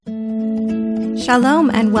Shalom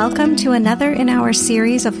and welcome to another in our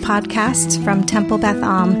series of podcasts from Temple Beth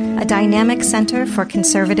Am, a dynamic center for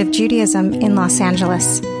conservative Judaism in Los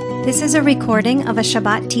Angeles. This is a recording of a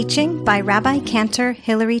Shabbat teaching by Rabbi Cantor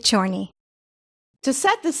Hillary Chorny. To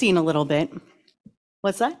set the scene a little bit,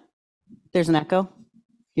 what's that? There's an echo?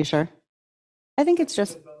 You sure? I think it's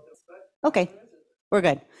just, okay, we're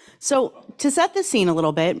good. So to set the scene a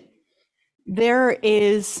little bit, there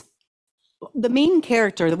is the main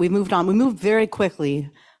character that we moved very quickly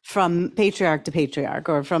from patriarch to patriarch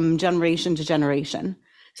or from generation to generation.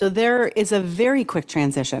 So there is a very quick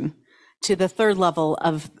transition to the third level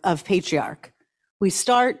of patriarch. We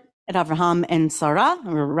start at Avraham and Sarah,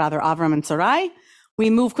 or rather Avram and Sarai. We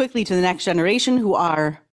move quickly to the next generation who's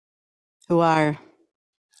the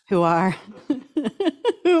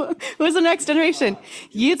next generation?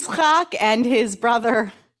 Yitzchak and his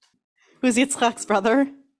brother. Who's Yitzchak's brother?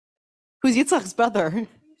 Who's Yitzchak's brother?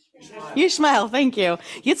 Yishmael, thank you.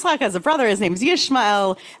 Yitzchak has a brother, his name's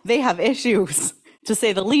Yishmael. They have issues, to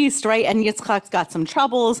say the least, right? And Yitzchak's got some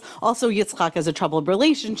troubles. Also, Yitzchak has a troubled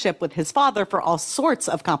relationship with his father for all sorts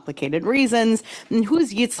of complicated reasons. And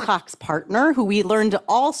who's Yitzchak's partner, who we learned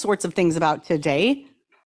all sorts of things about today?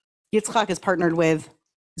 Yitzchak is partnered with,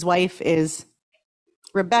 his wife is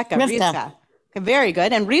Rebecca, Rivka. Very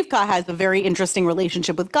good. And Rivka has a very interesting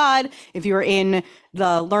relationship with God. If you're in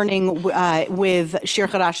the learning with Shir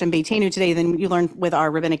Chadash and Beitenu today, then you learn with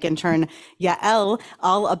our rabbinic intern, Yael,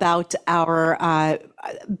 all about our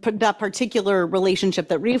that particular relationship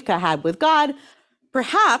that Rivka had with God.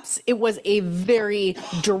 Perhaps it was a very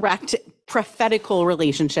direct, prophetical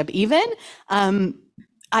relationship even. I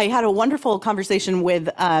had a wonderful conversation with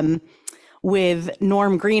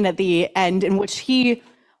Norm Green at the end, in which he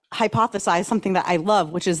hypothesize something that I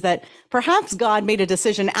love, which is that perhaps God made a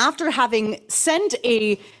decision after having sent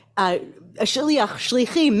a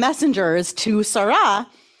shlichim messengers to Sarah,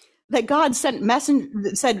 that God said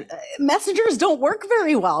messengers don't work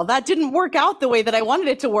very well. That didn't work out the way that I wanted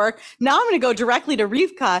it to work. Now I'm going to go directly to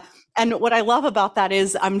Rivka. And what I love about that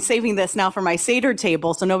is I'm saving this now for my Seder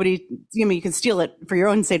table. So nobody, you can steal it for your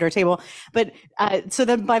own Seder table. But so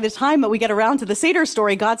then by the time that we get around to the Seder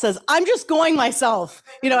story, God says, I'm just going myself.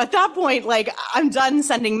 At that point, I'm done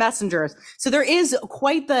sending messengers. So there is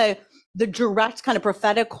quite the direct kind of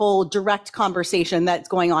prophetical, direct conversation that's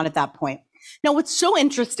going on at that point. Now, what's so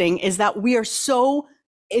interesting is that we are so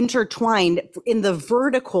intertwined in the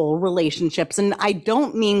vertical relationships. And I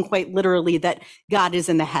don't mean quite literally that God is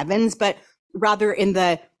in the heavens, but rather in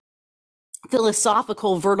the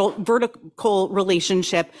philosophical vertical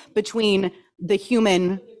relationship between the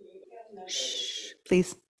human,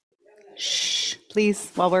 please,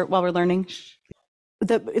 while we're learning,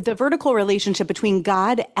 the vertical relationship between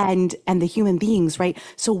God and the human beings, right?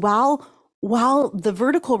 So while the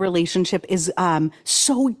vertical relationship is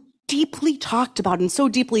so deeply talked about and so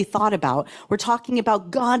deeply thought about, we're talking about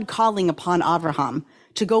God calling upon Avraham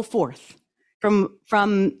to go forth from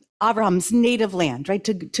Avraham's native land, right?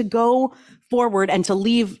 To go forward and to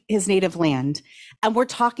leave his native land. And we're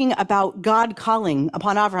talking about God calling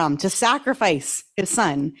upon Avraham to sacrifice his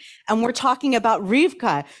son. And we're talking about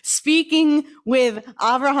Rivka speaking with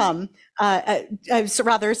Avraham,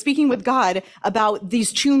 speaking with God about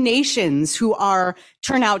these two nations who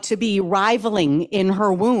turn out to be rivaling in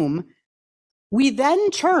her womb. We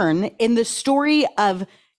then turn in the story of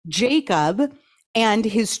Jacob and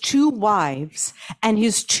his two wives and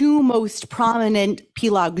his two most prominent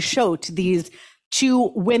pilagshot, these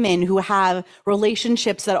two women who have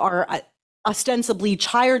relationships that are ostensibly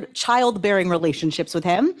childbearing relationships with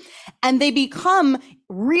him, and they become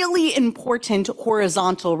really important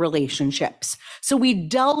horizontal relationships. So we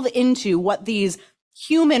delve into what these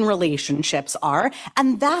human relationships are,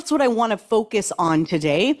 and that's what I want to focus on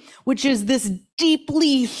today, which is this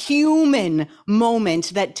deeply human moment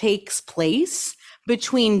that takes place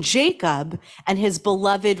between Jacob and his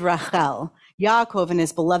beloved Rachel, Yaakov and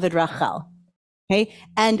his beloved Rachel. Okay.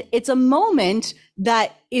 And it's a moment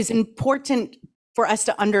that is important for us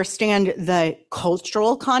to understand the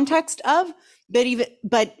cultural context of,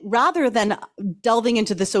 but rather than delving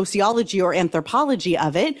into the sociology or anthropology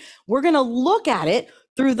of it, we're going to look at it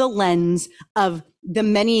through the lens of the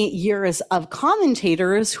many years of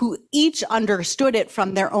commentators who each understood it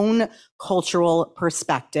from their own cultural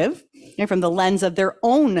perspective, from the lens of their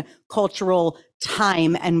own cultural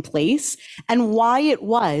time and place, and why it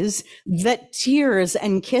was that tears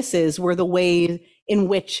and kisses were the way in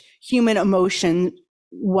which human emotion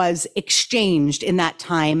was exchanged in that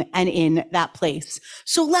time and in that place.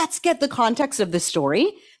 So let's get the context of the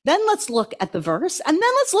story. Then let's look at the verse, and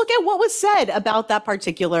then let's look at what was said about that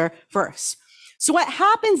particular verse. So what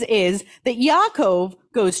happens is that Yaakov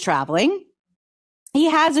goes traveling. He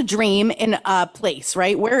has a dream in a place,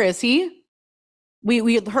 right? Where is he?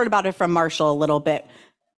 We heard about it from Marshall a little bit.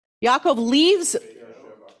 Yaakov leaves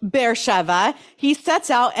Beersheba. He sets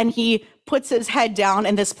out and he puts his head down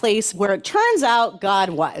in this place where it turns out God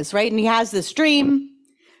was, right? And he has this dream,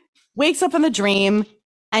 wakes up in the dream,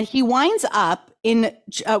 and he winds up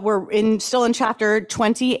still in chapter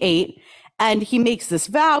 28, and he makes this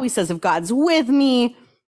vow. He says, if God's with me,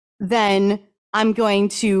 then I'm going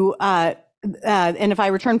to, and if I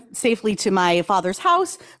return safely to my father's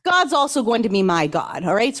house, God's also going to be my God.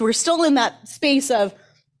 All right. So we're still in that space of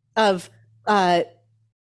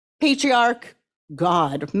patriarch,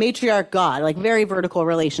 God, matriarch, God, like very vertical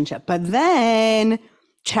relationship. But then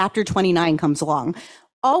chapter 29 comes along.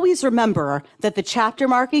 Always remember that the chapter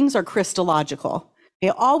markings are Christological. They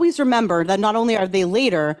always remember that not only are they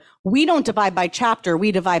later, we don't divide by chapter,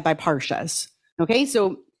 we divide by parshas. Okay,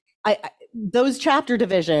 so those chapter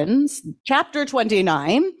divisions, chapter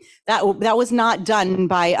 29, that was not done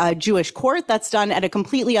by a Jewish court. That's done at a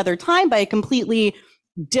completely other time by a completely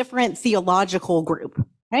different theological group.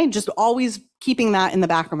 Right, just always keeping that in the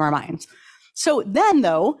back of our minds. So then,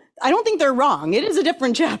 though, I don't think they're wrong. It is a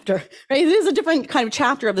different chapter, right? It is a different kind of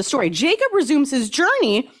chapter of the story. Jacob resumes his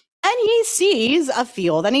journey and he sees a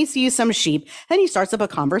field and he sees some sheep and he starts up a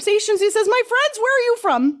conversation. He says, my friends, where are you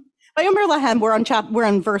from? Vayomer lahem, we're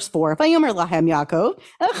on verse 4. Vayomer lahem Yaakov.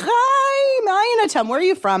 Achai ma'inatem, where are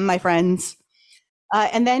you from, my friends?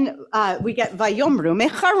 And then we get Vayomru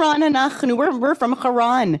mecharan anachnu. We're from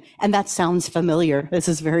Haran, and that sounds familiar. This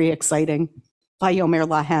is very exciting. Vayomer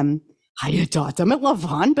lahem hayadatam et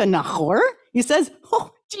Lavan ben Nahor. He says,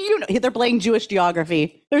 "Oh, do you know?" They're playing Jewish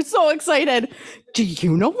geography. They're so excited. Do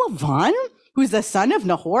you know Lavan, who's the son of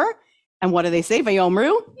Nahor? And what do they say? Vayomru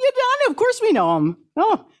Yadanu. Of course we know him.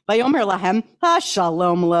 Oh, Vayomer lahem ha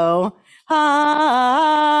shalom lo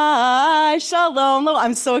ha shalom lo.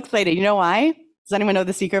 I'm so excited. You know why? Does anyone know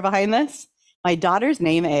the secret behind this? My daughter's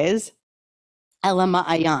name is Ella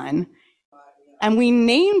Ma'ayan. And we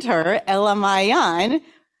named her Ella Ma'ayan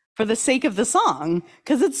for the sake of the song,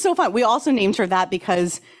 because it's so fun. We also named her that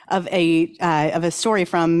because of a story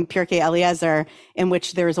from Pirkei Eliezer, in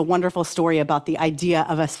which there is a wonderful story about the idea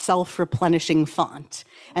of a self-replenishing font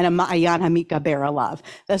and a Ma'ayan Hamikaber alav.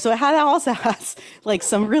 So it also has like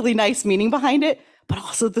some really nice meaning behind it, but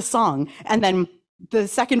also the song. And then the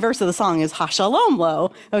second verse of the song is Hashalom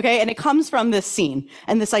Lo, okay? And it comes from this scene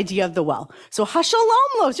and this idea of the well. So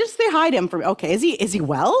Hashalom Lo, just they hide him from, okay, is he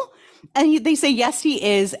well? And they say, yes, he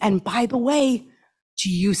is. And by the way,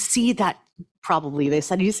 do you see that, probably they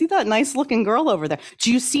said, do you see that nice looking girl over there?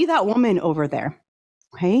 Do you see that woman over there?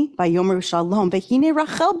 Okay, Vayomer Shalom, Vehine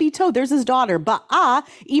Rachel Bito, there's his daughter, Ba'a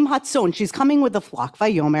Im Hatzon, she's coming with the flock,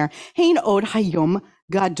 Vayomer, Hein Od Hayom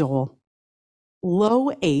Gadol,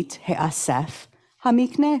 Lo Eit He'asef,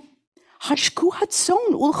 Hamikne, Hashku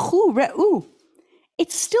Hatzon, Ulchu Re'u.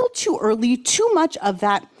 It's still too early, too much of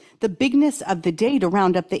that, the bigness of the day to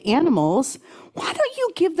round up the animals. Why don't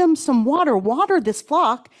you give them some water this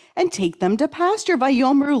flock, and take them to pasture?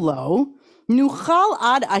 Vayomru lo, Nuchal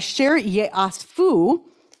ad asher ye'asfu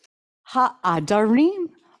ha'adarim,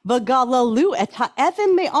 v'galalu et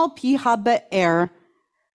ha'evan me'al pi ha'be'er,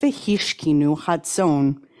 v'hishkinu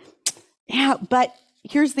hatzon. Yeah, but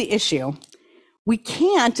here's the issue. We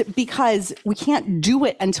can't, because we can't do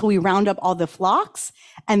it until we round up all the flocks.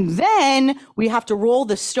 And then we have to roll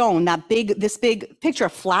the stone, this big picture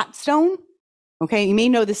of flat stone. Okay, you may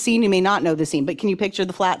know the scene, you may not know the scene, but can you picture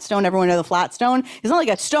the flat stone? Everyone know the flat stone? It's not like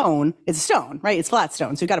a stone, it's a stone, right? It's flat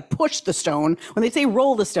stone. So you got to push the stone. When they say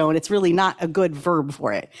roll the stone, it's really not a good verb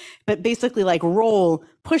for it. But basically like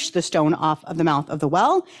push the stone off of the mouth of the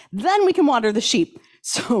well. Then we can water the sheep.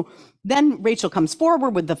 So then Rachel comes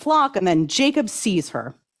forward with the flock, and then Jacob sees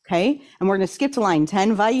her. Okay, and we're going to skip to line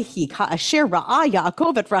 10. Vayihi ka'asher ra'a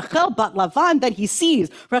Yaakov et Rachel bat Lavan, that he sees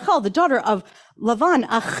Rachel, the daughter of Lavan,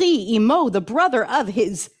 achi imo, the brother of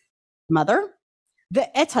his mother. The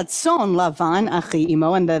etatson Lavan achi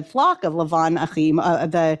imo, and the flock of Lavan achi imo,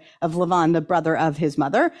 of Lavan, the brother of his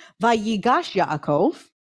mother. Vayigash Yaakov.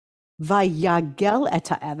 Vayagel et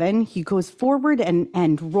ha'evan, he goes forward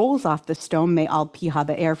and rolls off the stone, me'al pi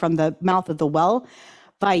ha'be'er, from the mouth of the well.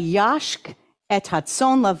 Vayashk et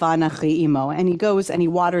hatzon Lavan achi imo, and he goes and he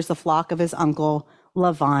waters the flock of his uncle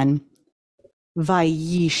Lavan.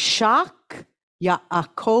 Vayishak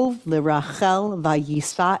Yaakov l'Rachel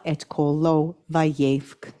vayisa et kolo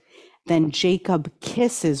vayevk. Then Jacob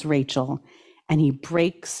kisses Rachel, and he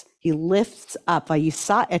lifts up,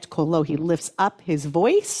 vayisa et kolo, he lifts up his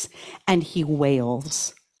voice, and he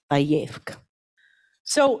wails, vayevk.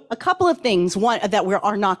 So a couple of things, one that we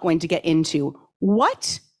are not going to get into.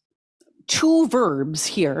 What two verbs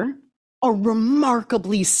here are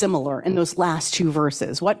remarkably similar in those last two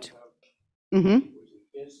verses? What? Vayashk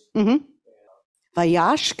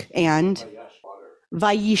and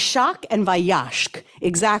Vayishak and Vayashk.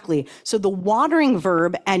 Exactly. So the watering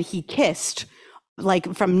verb and he kissed,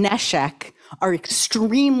 like from Neshek, are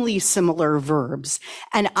extremely similar verbs.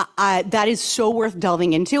 And that is so worth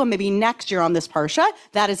delving into. And maybe next year on this Parsha,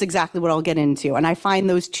 that is exactly what I'll get into. And I find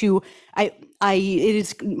those two, it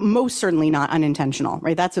is most certainly not unintentional,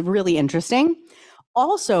 right? That's really interesting.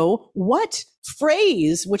 Also, what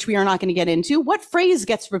phrase, which we are not going to get into, what phrase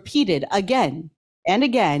gets repeated again and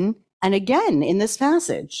again and again in this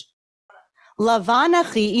passage? Lavan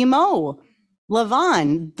achi imo.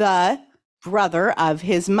 Lavan, the brother of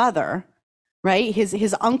his mother, right?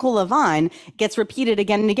 His uncle Lavan gets repeated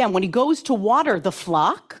again and again. When he goes to water the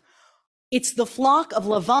flock, it's the flock of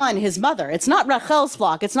Lavan, his mother. It's not Rachel's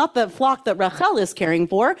flock. It's not the flock that Rachel is caring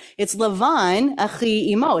for. It's Lavan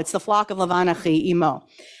achi imo. It's the flock of Lavan achi imo.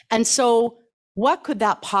 And so what could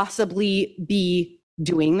that possibly be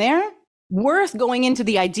doing there? Worth going into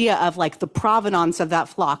the idea of like the provenance of that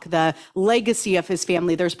flock, the legacy of his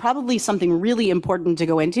family. There's probably something really important to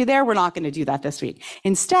go into there. We're not going to do that this week.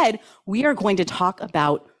 Instead, we are going to talk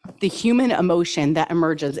about the human emotion that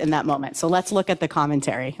emerges in that moment. So let's look at the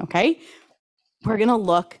commentary, okay? We're going to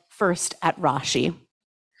look first at Rashi.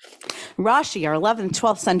 Rashi, our 11th,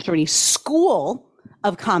 12th century school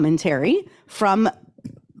of commentary from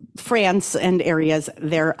France and areas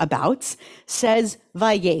thereabouts, says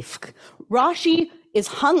Vayefk. Rashi is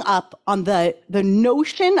hung up on the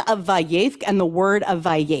notion of Vayefk and the word of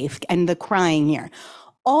Vayefk and the crying here.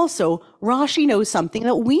 Also, Rashi knows something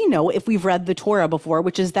that we know if we've read the Torah before,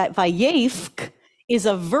 which is that Vayefk is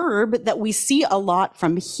a verb that we see a lot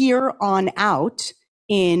from here on out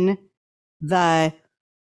in the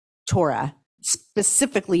Torah,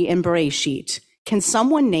 specifically in Bereshit. Can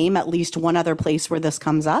someone name at least one other place where this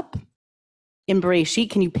comes up? In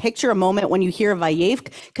Bereshit, can you picture a moment when you hear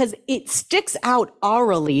Vayefk? Because it sticks out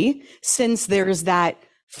orally since there's that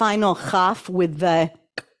final chaf with the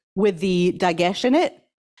dagesh in it.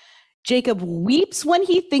 Jacob weeps when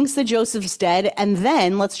he thinks that Joseph's dead. And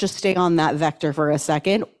then let's just stay on that vector for a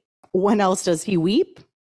second. When else does he weep?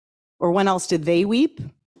 Or when else did they weep?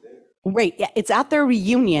 Right. Yeah, it's at their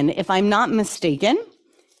reunion, if I'm not mistaken.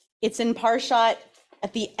 It's in Parshat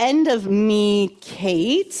at the end of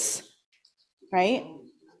Miketz, right?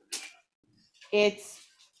 It's,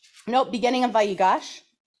 beginning of Vayigash.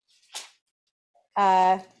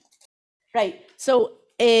 Right. So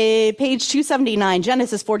page 279,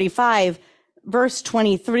 Genesis 45, verse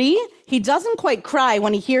 23. He doesn't quite cry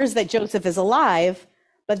when he hears that Joseph is alive,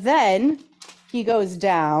 but then he goes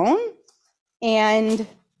down and,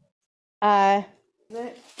 I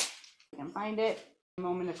can find it.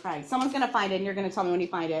 Moment of crying. Someone's going to find it and you're going to tell me when you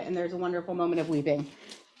find it. And there's a wonderful moment of weeping.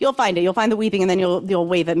 You'll find it. You'll find the weeping and then you'll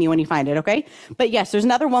wave at me when you find it. Okay. But yes, there's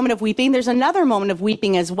another moment of weeping. There's another moment of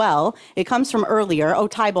weeping as well. It comes from earlier. Oh,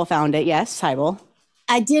 Tybal found it. Yes, Tybal.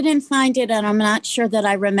 I didn't find it and I'm not sure that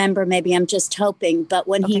I remember. Maybe I'm just hoping. But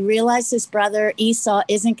when he realized his brother Esau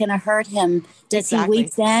isn't going to hurt him, does he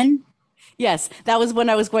weep then? Yes, that was what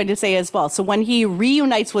I was going to say as well. So when he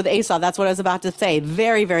reunites with Esau, that's what I was about to say.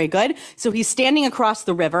 Very, very good. So he's standing across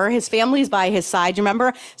the river. His family's by his side. You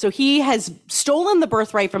remember? So he has stolen the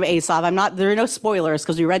birthright from Esau. There are no spoilers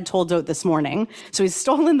because we read Toldot this morning. So he's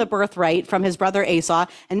stolen the birthright from his brother Esau.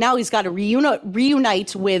 And now he's got to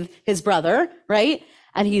reunite with his brother, right?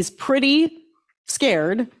 And he's pretty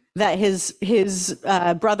scared that his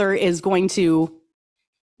brother is going to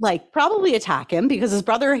probably attack him because his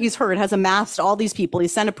brother, he's heard, has amassed all these people. He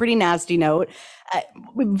sent a pretty nasty note.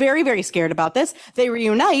 Very, very scared about this. They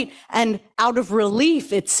reunite and out of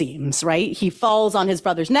relief, it seems, right? He falls on his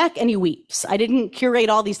brother's neck and he weeps. I didn't curate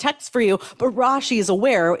all these texts for you, but Rashi is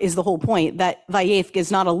aware, is the whole point, that Vayefk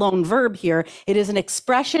is not a lone verb here. It is an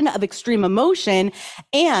expression of extreme emotion,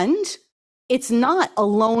 and it's not a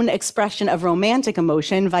lone expression of romantic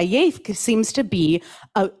emotion. Vayefk seems to be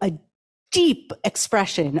a deep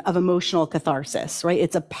expression of emotional catharsis, right?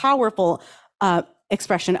 It's a powerful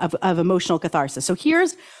expression of emotional catharsis. So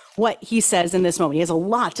here's what he says in this moment. He has a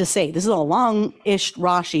lot to say. This is a long-ish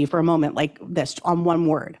Rashi for a moment like this on one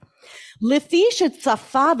word. Lifi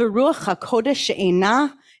shetzafa v'ruach hakodesh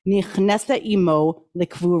she'ena nichnesa imo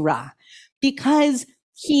likvura. Because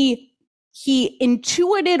he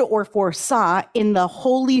intuited or foresaw in the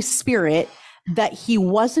Holy Spirit that he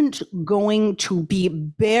wasn't going to be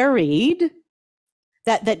buried,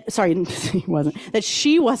 he wasn't, that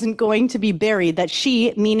she wasn't going to be buried, that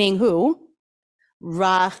she, meaning who?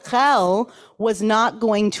 Rachel was not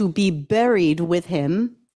going to be buried with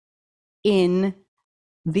him in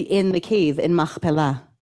the cave in Machpelah.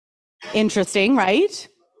 Interesting, right?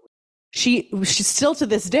 She's still to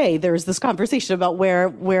this day, there's this conversation about where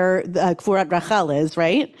Kfurat Rachel is,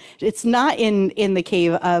 right? It's not in the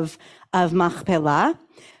cave of Machpelah.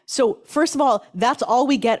 So first of all, that's all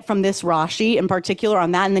we get from this Rashi in particular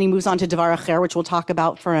on that. And then he moves on to Devar Acher, which we'll talk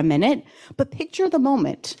about for a minute. But picture the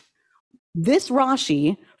moment. This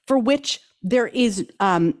Rashi, for which there is,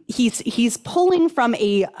 he's pulling from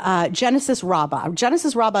a Genesis Rabbah.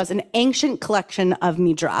 Genesis Rabbah is an ancient collection of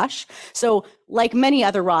Midrash. So like many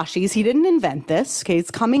other Rashis, he didn't invent this. Okay,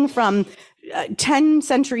 it's coming from 10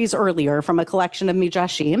 centuries earlier from a collection of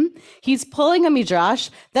Midrashim. He's pulling a Midrash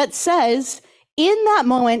that says, in that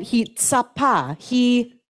moment, he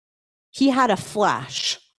had a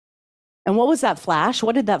flash. And what was that flash?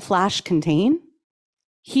 What did that flash contain?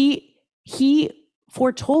 He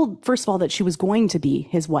foretold, first of all, that she was going to be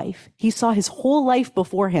his wife. He saw his whole life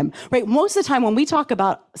before him, right? Most of the time when we talk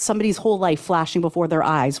about somebody's whole life flashing before their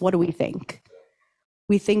eyes, what do we think?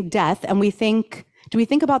 We think death, and do we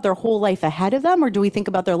think about their whole life ahead of them, or do we think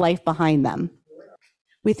about their life behind them?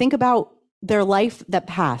 We think about their life that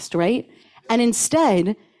passed, right? And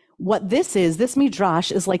instead, what this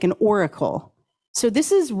Midrash is like an oracle. So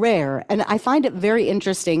this is rare, and I find it very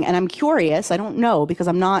interesting, and I'm curious. I don't know, because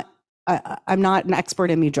I'm not an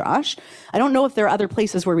expert in Midrash. I don't know if there are other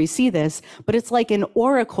places where we see this, but it's like an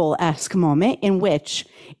oracle-esque moment in which,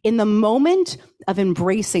 in the moment of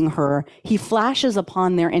embracing her, he flashes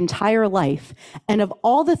upon their entire life. And of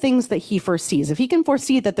all the things that he foresees, if he can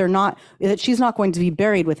foresee that she's not going to be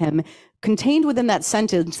buried with him, contained within that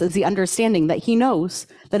sentence is the understanding that he knows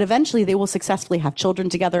that eventually they will successfully have children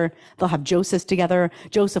together. They'll have Joseph together.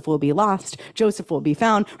 Joseph will be lost. Joseph will be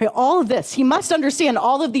found. Right? All of this, he must understand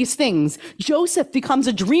all of these things. Joseph becomes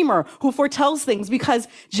a dreamer who foretells things because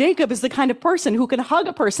Jacob is the kind of person who can hug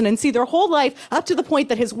a person and see their whole life up to the point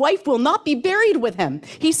that his wife will not be buried with him.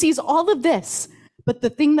 He sees all of this. But the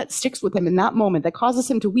thing that sticks with him in that moment that causes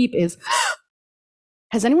him to weep is,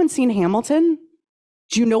 has anyone seen Hamilton?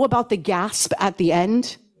 Do you know about the gasp at the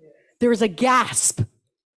end? There is a gasp.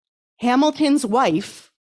 Hamilton's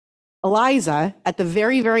wife, Eliza, at the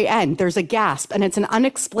very, very end, there's a gasp, and it's an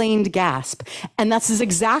unexplained gasp. And that's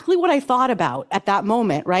exactly what I thought about at that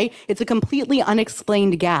moment, right? It's a completely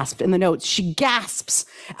unexplained gasp in the notes. She gasps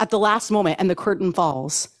at the last moment, and the curtain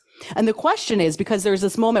falls. And the question is, because there's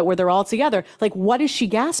this moment where they're all together, like, what is she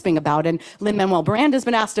gasping about? And Lin-Manuel Miranda has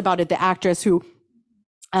been asked about it, the actress who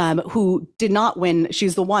did not win.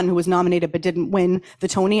 She's the one who was nominated but didn't win the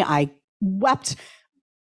Tony. I wept.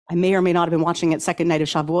 I may or may not have been watching it second night of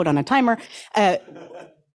Shavuot on a timer.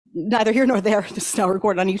 Neither here nor there. This is now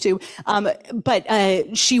recorded on YouTube.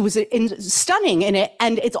 But she was stunning in it.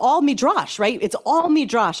 And it's all Midrash, right? It's all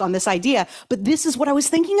Midrash on this idea. But this is what I was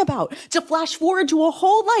thinking about, to flash forward to a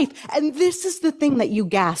whole life. And this is the thing that you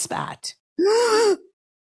gasp at,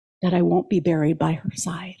 that I won't be buried by her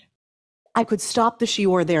side. I could stop the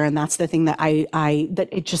shiur there, and that's the thing that that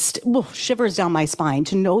it just shivers down my spine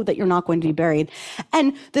to know that you're not going to be buried.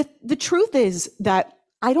 And the truth is that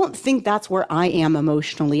I don't think that's where I am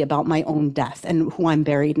emotionally about my own death and who I'm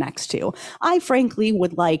buried next to. I frankly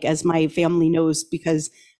would like, as my family knows, because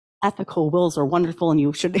ethical wills are wonderful, and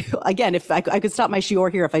you should, again, if I could stop my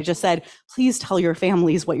shiur here, if I just said, please tell your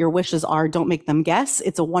families what your wishes are, don't make them guess.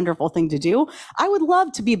 It's a wonderful thing to do. I would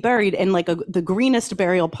love to be buried in like the greenest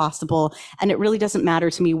burial possible, and it really doesn't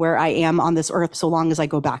matter to me where I am on this earth so long as I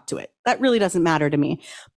go back to it. That really doesn't matter to me.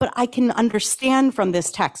 But I can understand from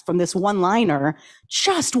this text, from this one-liner,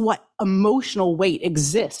 just what emotional weight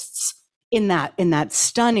exists in that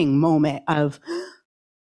stunning moment of,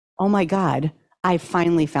 oh my God, I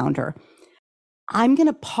finally found her. I'm going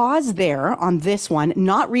to pause there on this one,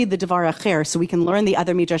 not read the Devar Acher, so we can learn the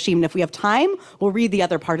other Midrashim. And if we have time, we'll read the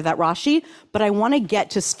other part of that Rashi. But I want to get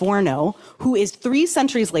to Sforno, who is 3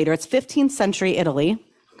 centuries later. It's 15th century Italy.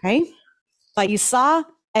 Okay. Vayisa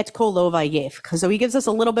et kolo vayef. So he gives us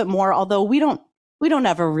a little bit more, although we don't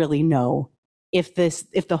ever really know if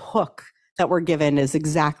the hook that we're given is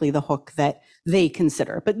exactly the hook that they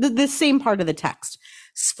consider. But the same part of the text.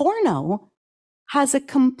 Sforno has a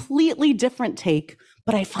completely different take,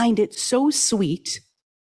 but I find it so sweet.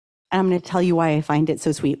 And I'm going to tell you why I find it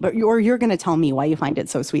so sweet, or you're going to tell me why you find it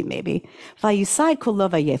so sweet, maybe. By the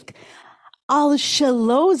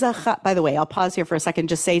way, I'll pause here for a second,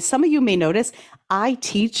 just say, some of you may notice, I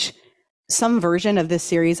teach some version of this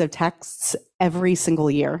series of texts every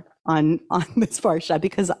single year on this parsha,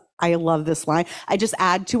 because I love this line. I just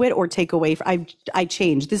add to it or take away. I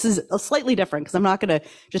change. This is a slightly different because I'm not going to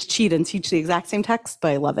just cheat and teach the exact same text,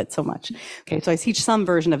 but I love it so much. Okay, so I teach some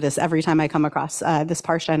version of this every time I come across this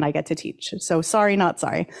parsha and I get to teach. So sorry, not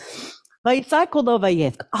sorry. ויצעק קולו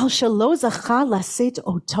ויבך, על שלא זכה לשאת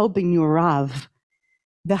אותו בנעוריו,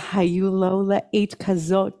 והיו לו לעת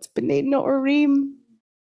כזאת בני נעורים.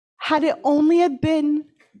 Had it only have been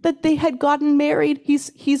that they had gotten married,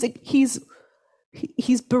 he's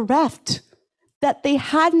bereft, that they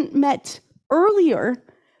hadn't met earlier,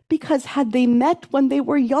 because had they met when they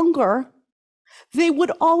were younger, they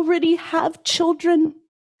would already have children.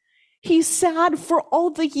 He's sad for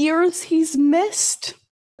all the years he's missed.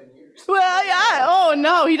 Well, yeah. Oh,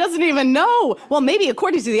 no, he doesn't even know. Well, maybe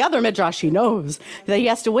according to the other midrash, he knows that he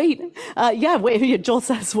has to wait. Wait. Joel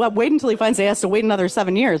says, well, wait until he finds he has to wait another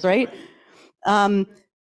 7 years, right?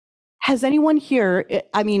 Has anyone here,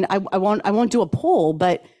 I mean, I won't do a poll,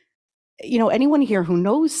 but, anyone here who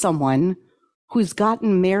knows someone who's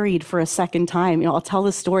gotten married for a second time? I'll tell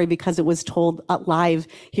the story because it was told live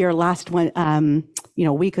here last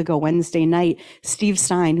a week ago, Wednesday night. Steve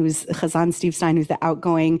Stein, who's the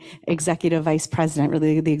outgoing executive vice president,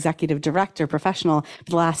 really the executive director, professional for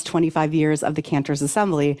the last 25 years of the Cantors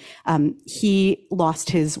Assembly. He lost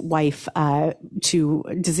his wife to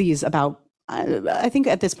disease about, I think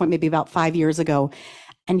at this point, maybe about 5 years ago.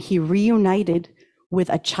 And he reunited with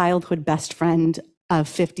a childhood best friend of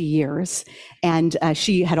 50 years. And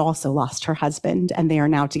she had also lost her husband, and they are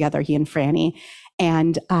now together, he and Franny.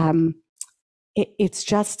 And it's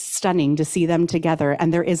just stunning to see them together.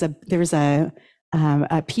 And there's a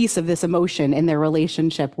piece of this emotion in their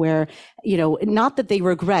relationship where, not that they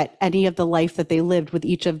regret any of the life that they lived with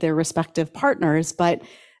each of their respective partners, but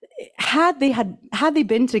had they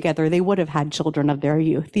been together, they would have had children of their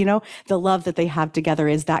youth. The love that they have together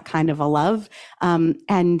is that kind of a love.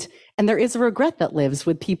 And there is a regret that lives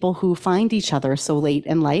with people who find each other so late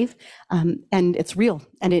in life. And it's real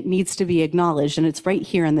and it needs to be acknowledged. And it's right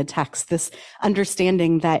here in the text, this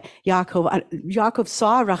understanding that Yaakov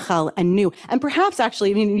saw Rachel and knew, and perhaps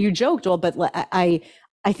actually, you joked, Joel, but I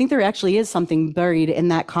think there actually is something buried in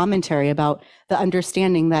that commentary about the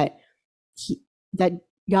understanding that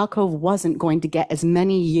Yaakov wasn't going to get as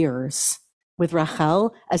many years with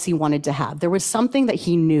Rachel as he wanted to have. There was something that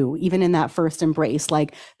he knew, even in that first embrace,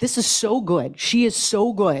 like, this is so good. She is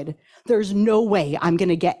so good. There's no way I'm going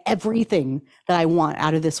to get everything that I want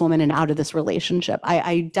out of this woman and out of this relationship.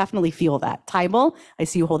 I definitely feel that. Tybal, I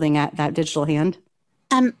see you holding at that digital hand.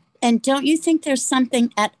 And don't you think there's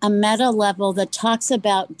something at a meta level that talks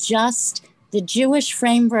about just the Jewish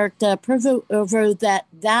framework, the purview,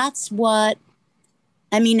 that's what,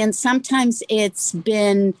 and sometimes it's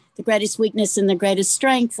been the greatest weakness and the greatest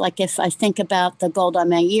strength. Like if I think about the Golda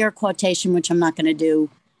Meir quotation, which I'm not going to do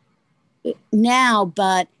now,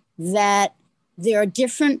 but that there are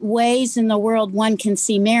different ways in the world one can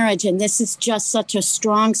see marriage. And this is just such a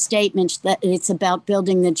strong statement that it's about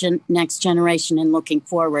building the next generation and looking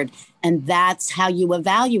forward. And that's how you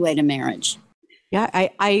evaluate a marriage. Yeah,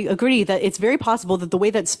 I agree that it's very possible that the way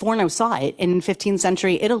that Sforno saw it in 15th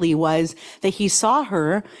century Italy was that he saw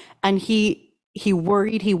her and he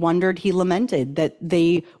worried, he wondered, he lamented that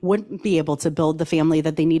they wouldn't be able to build the family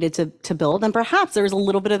that they needed to build. And perhaps there was a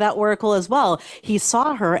little bit of that oracle as well. He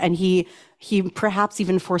saw her and he perhaps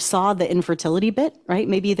even foresaw the infertility bit, right?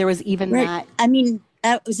 Maybe there was even that.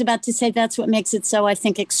 I was about to say that's what makes it so, I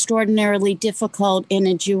think, extraordinarily difficult in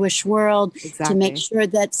a Jewish world to make sure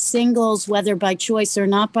that singles, whether by choice or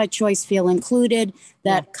not by choice, feel included,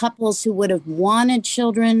 that couples who would have wanted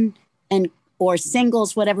children or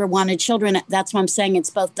singles, whatever, wanted children. That's why I'm saying it's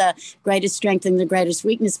both the greatest strength and the greatest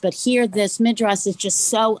weakness. But here, this midrash is just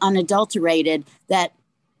so unadulterated that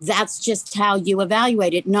that's just how you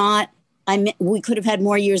evaluate it, not we could have had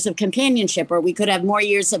more years of companionship, or we could have more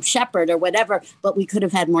years of shepherd or whatever, but we could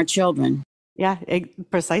have had more children. Yeah,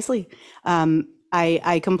 precisely.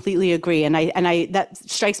 I completely agree. And I that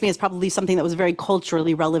strikes me as probably something that was very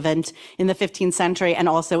culturally relevant in the 15th century and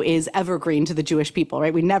also is evergreen to the Jewish people,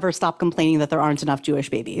 right? We never stop complaining that there aren't enough Jewish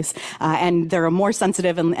babies. And there are more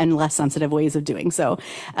sensitive and less sensitive ways of doing so.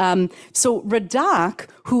 So Radak,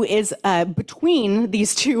 who is between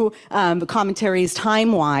these two commentaries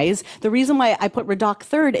time-wise, the reason why I put Radak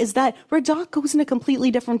third is that Radak goes in a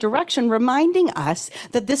completely different direction, reminding us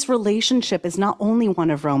that this relationship is not only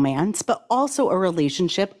one of romance, but also a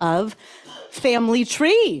relationship of family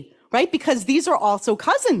tree, right? Because these are also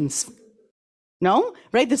cousins. No,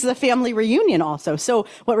 right? This is a family reunion also. So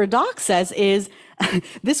what Radak says is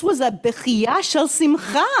this was a bechiyah shel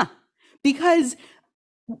simcha, because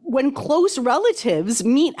when close relatives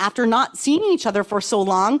meet after not seeing each other for so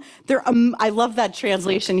long, I love that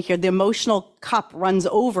translation here. The emotional cup runs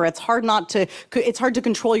over. It's hard to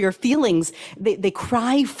control your feelings. They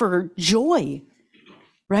cry for joy,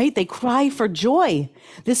 right? They cry for joy.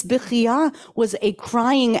 This bichia was a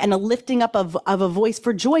crying and a lifting up of a voice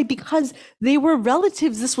for joy because they were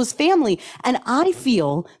relatives. This was family. And I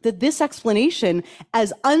feel that this explanation,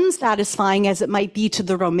 as unsatisfying as it might be to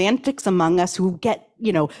the romantics among us who get,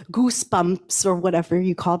 goosebumps or whatever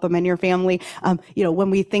you call them in your family, when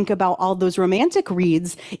we think about all those romantic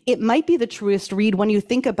reads, it might be the truest read when you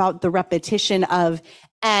think about the repetition of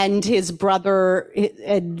and his brother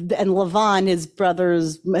and Lavan, his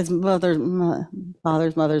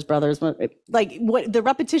mother's brothers, like what the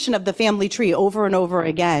repetition of the family tree over and over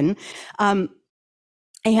again. And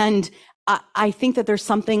I think that there's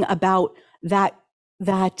something about that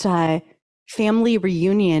family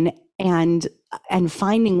reunion and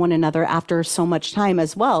finding one another after so much time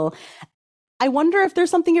as well. I wonder if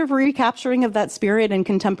there's something of recapturing of that spirit in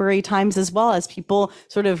contemporary times as well, as people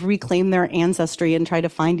sort of reclaim their ancestry and try to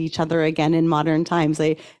find each other again in modern times.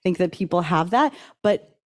 I think that people have that,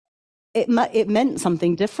 but it meant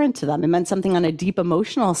something different to them. It meant something on a deep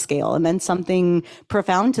emotional scale. It meant something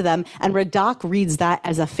profound to them. And Radak reads that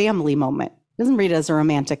as a family moment. He doesn't read it as a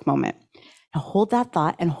romantic moment. Now hold that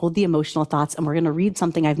thought and hold the emotional thoughts. And we're going to read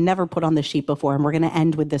something I've never put on the sheet before. And we're going to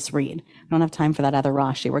end with this read. I don't have time for that other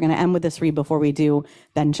Rashi. We're going to end with this read before we do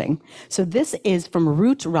benching. So this is from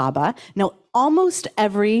Ruth Rabbah. Now, almost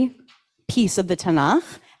every piece of the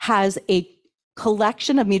Tanakh has a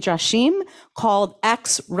collection of midrashim called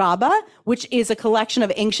Ex Rabbah, which is a collection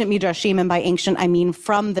of ancient midrashim. And by ancient, I mean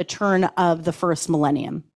from the turn of the first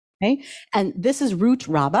millennium. Okay. And this is Ruth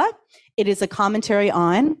Rabbah. It is a commentary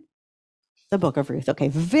on the book of Ruth. Okay,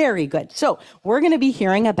 very good. So we're going to be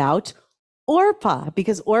hearing about Orpah,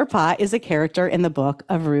 because Orpah is a character in the book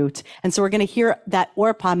of Ruth. And so we're going to hear that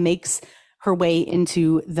Orpah makes her way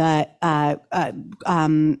into the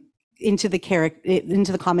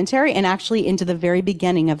commentary, and actually into the very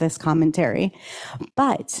beginning of this commentary.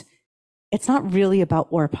 But it's not really about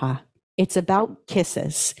Orpah. It's about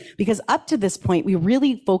kisses, because up to this point, we're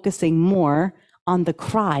really focusing more on the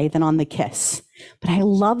cry than on the kiss. But I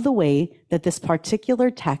love the way that this particular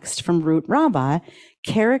text from Ruth Rabbah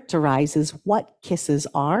characterizes what kisses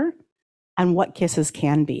are and what kisses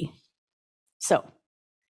can be. So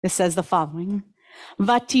this says the following: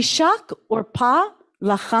 Vatishak Orpah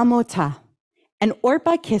lachamota. And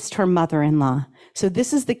Orpah kissed her mother-in-law. So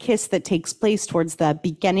this is the kiss that takes place towards the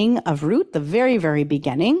beginning of Ruth, the very, very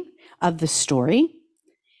beginning of the story.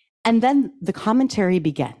 And then the commentary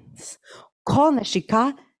begins. Kol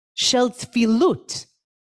neshika shel tfilut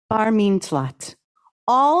bar mintlat.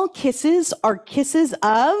 All kisses are kisses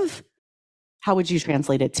of, how would you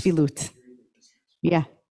translate it? Tfilut. Yeah.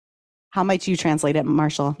 How might you translate it,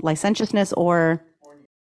 Marshall? Licentiousness or?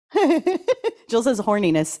 Jill says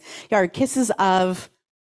horniness. Yeah, kisses of,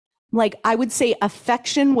 like, I would say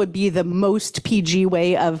affection would be the most PG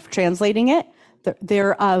way of translating it.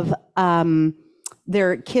 They're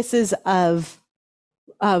kisses of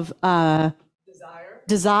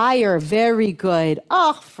desire. Very good.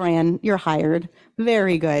 Oh, Fran, you're hired.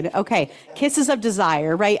 Very good. Okay. Kisses of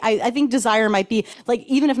desire, right? I think desire might be, like,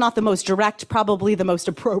 even if not the most direct, probably the most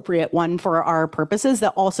appropriate one for our purposes,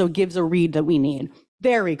 that also gives a read that we need.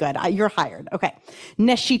 Very good. You're hired. Okay.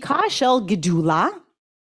 Neshika shel gedula.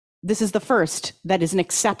 This is the first that is an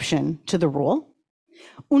exception to the rule.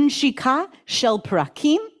 Unshika shel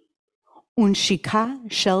prakim.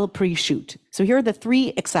 Unshika shel prishut. So here are the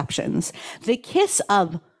three exceptions. The kiss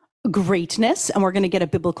of greatness, and we're going to get a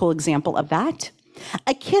biblical example of that.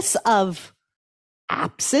 A kiss of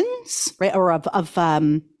absence, right? Or of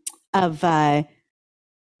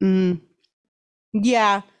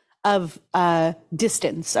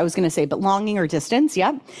distance, I was going to say, but longing or distance.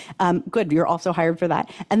 Yeah. Good. You're also hired for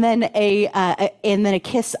that. And then a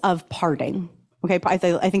kiss of parting. Okay. I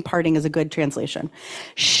think parting is a good translation.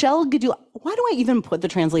 Shel gedula. Why do I even put the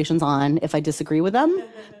translations on if I disagree with them?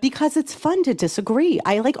 Because it's fun to disagree.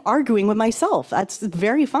 I like arguing with myself. That's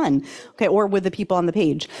very fun. Okay. Or with the people on the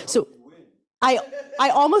page. So I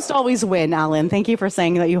almost always win, Alan. Thank you for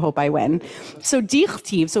saying that you hope I win. So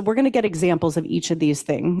dichtiv, so we're going to get examples of each of these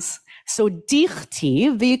things. So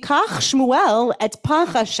dichtiv, v'yikach Shmuel et pach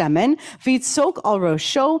hashemen v'yitzok al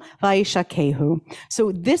rosho v'yishakehu.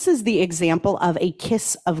 So this is the example of a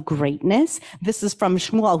kiss of greatness. This is from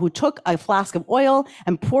Shmuel, who took a flask of oil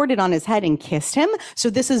and poured it on his head and kissed him.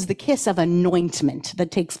 So this is the kiss of anointment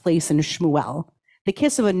that takes place in Shmuel. The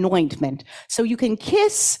kiss of anointment. So you can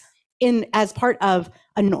kiss as part of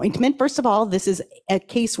anointment. First of all, this is a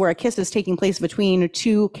case where a kiss is taking place between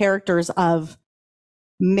two characters of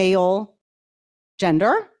male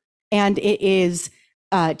gender, and it is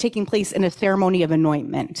taking place in a ceremony of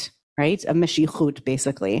anointment, right? Of meshichut,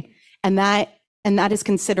 basically. And that is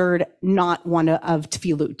considered not one of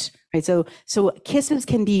tfilut, right? So kisses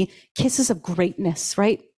can be kisses of greatness,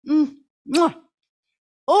 right?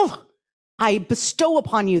 Oh, I bestow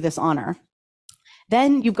upon you this honor.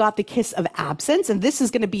 Then you've got the kiss of absence, and this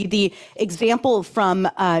is going to be the example from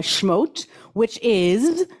Shmot, which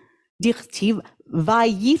is Dichtiv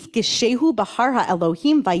Vayifgeshehu Bahar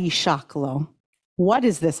HaElohim Vayishaklo. What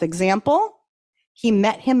is this example? He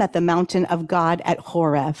met him at the mountain of God at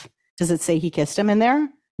Horeb. Does it say he kissed him in there?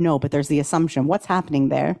 No, but there's the assumption. What's happening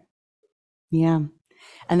there? Yeah.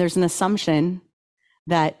 And there's an assumption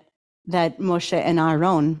that Moshe and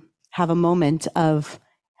Aaron have a moment of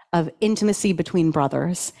intimacy between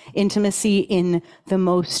brothers, intimacy in the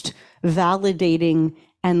most validating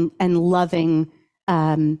and loving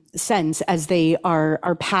sense, as they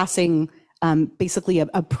are passing basically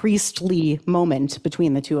a priestly moment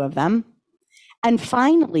between the two of them. And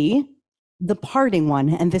finally, the parting one,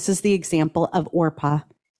 and this is the example of Orpah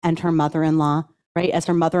and her mother-in-law, right? As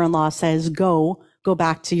her mother-in-law says, go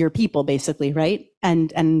back to your people, basically, right?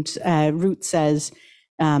 And Ruth says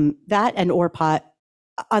that, and Orpah,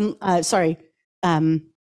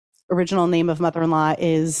 original name of mother-in-law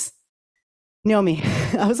is Naomi.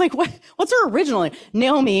 I was like, what's her original name?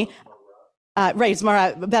 Naomi. Right,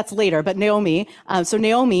 Mara, that's later, but Naomi. So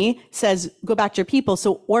Naomi says, go back to your people.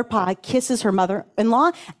 So Orpah kisses her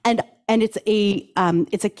mother-in-law, and it's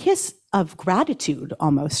a kiss of gratitude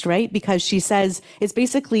almost, right? Because she says it's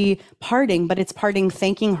basically parting, but it's parting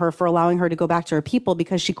thanking her for allowing her to go back to her people,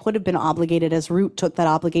 because she could have been obligated, as Ruth took that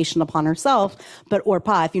obligation upon herself. But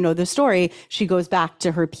Orpah, if you know the story, she goes back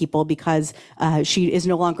to her people because she is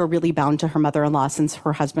no longer really bound to her mother-in-law since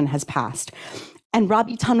her husband has passed. And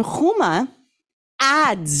Rabbi Tanhuma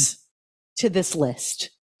adds to this list,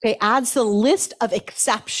 okay, adds to the list of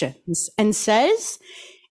exceptions and says,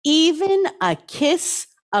 even a kiss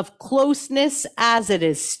of closeness as it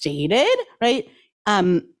is stated, right?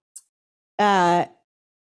 I'm trying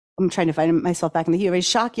to find myself back in the Hebrew.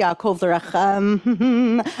 Shak Yaakov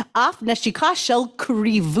l'racham af neshika shel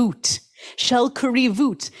krivut. Shel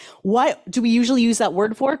krivut. What do we usually use that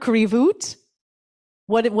word for? Krivut?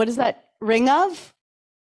 What does that ring of?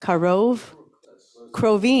 Karov?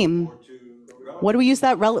 Krovim. What do we use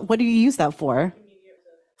that? What do you use that for?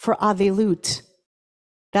 For avelut.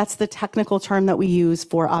 That's the technical term that we use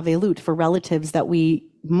for avelut, for relatives that we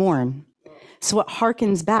mourn. So it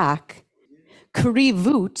harkens back.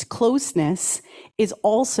 Krivut, closeness, is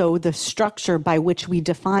also the structure by which we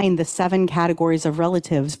define the 7 categories of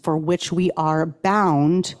relatives for which we are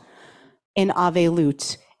bound in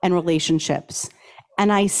avelut and relationships.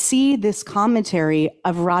 And I see this commentary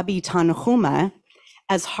of Rabbi Tanhuma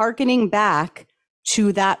as hearkening back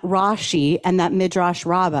to that Rashi and that Midrash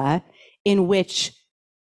Rabbah, in which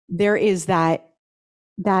there is that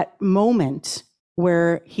moment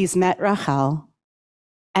where he's met Rachel,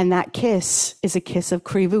 and that kiss is a kiss of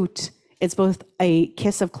krivut. It's both a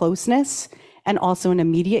kiss of closeness and also an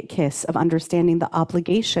immediate kiss of understanding the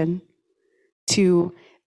obligation to,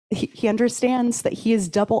 he understands that he is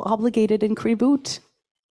double obligated in krivut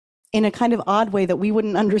in a kind of odd way that we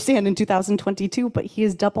wouldn't understand in 2022, but he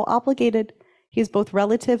is double obligated. He is both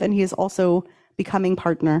relative and he is also becoming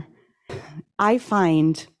partner. I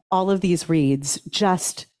find all of these reads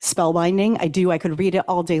just spellbinding. I could read it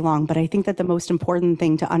all day long, but I think that the most important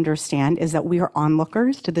thing to understand is that we are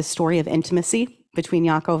onlookers to this story of intimacy between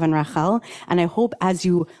Yaakov and Rachel. And I hope as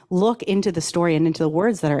you look into the story and into the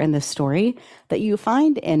words that are in this story, that you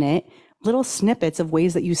find in it little snippets of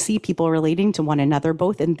ways that you see people relating to one another,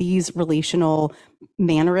 both in these relational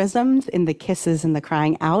mannerisms, in the kisses and the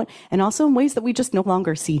crying out, and also in ways that we just no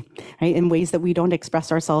longer see, right? In ways that we don't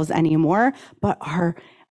express ourselves anymore, but are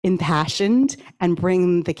impassioned and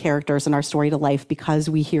bring the characters in our story to life because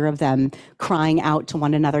we hear of them crying out to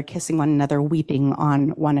one another, kissing one another, weeping on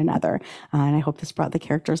one another. And I hope this brought the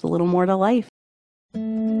characters a little more to life.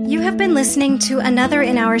 You have been listening to another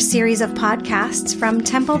in our series of podcasts from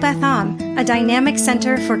Temple Beth Am, a dynamic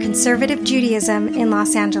center for conservative Judaism in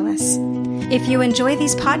Los Angeles. If you enjoy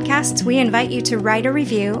these podcasts, we invite you to write a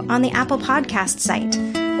review on the Apple Podcast site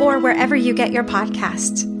or wherever you get your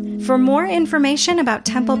podcasts. For more information about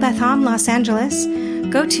Temple Beth Am Los Angeles,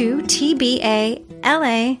 go to tbala.org.